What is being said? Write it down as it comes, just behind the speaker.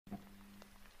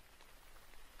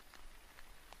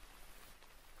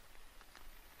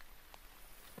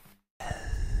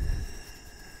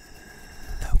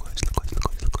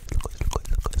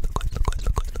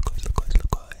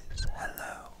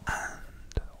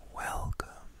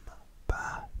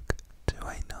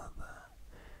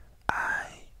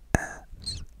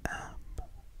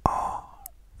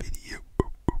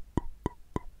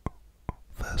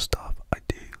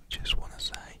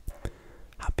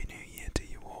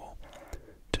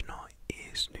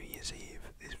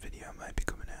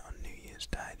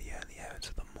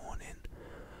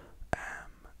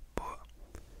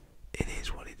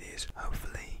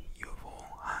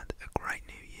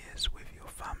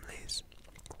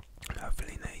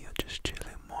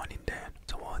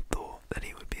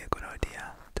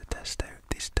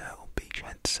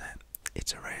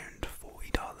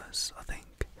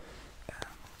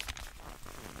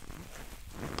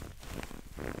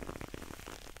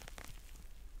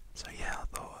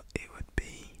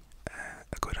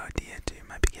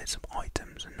get some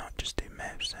items and not just do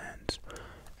mouse sounds.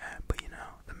 But you know,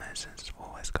 the mouse sounds have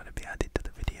always got to be added to the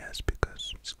videos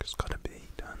because it's just got to be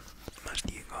done. Most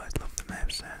of you guys love the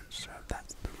mouse sounds, so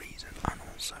that's the reason. And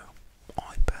also,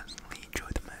 I personally enjoy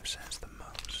the mouse sounds the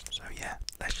most. So yeah,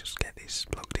 let's just get this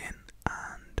plugged in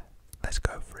and let's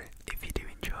go for it. If you do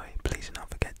enjoy, please do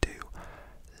not forget to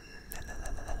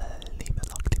leave a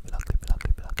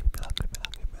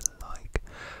like,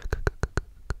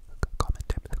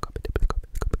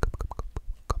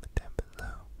 comment down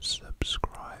below,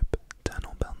 subscribe, turn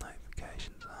on bell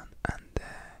notifications on, and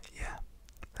yeah,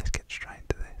 let's get straight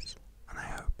into this. And I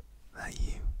hope that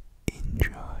you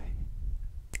enjoy.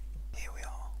 Here we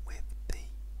are with the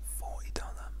 $40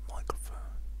 microphone,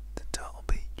 the Turtle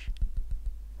Beach.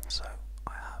 So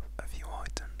I have a few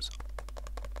items.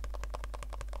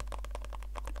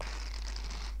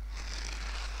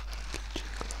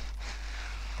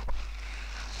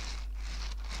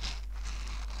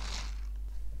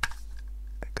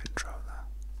 A controller.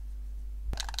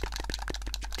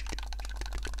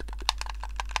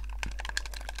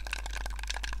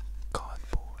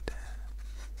 Cardboard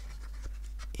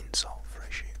insole for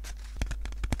a shoe.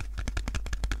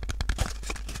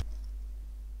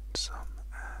 Some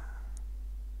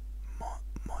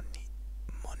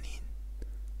Monin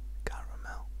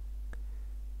caramel.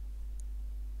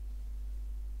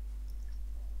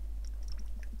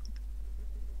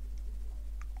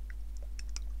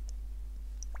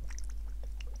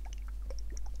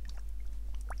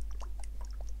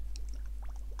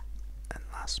 And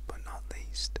last but not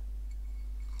least,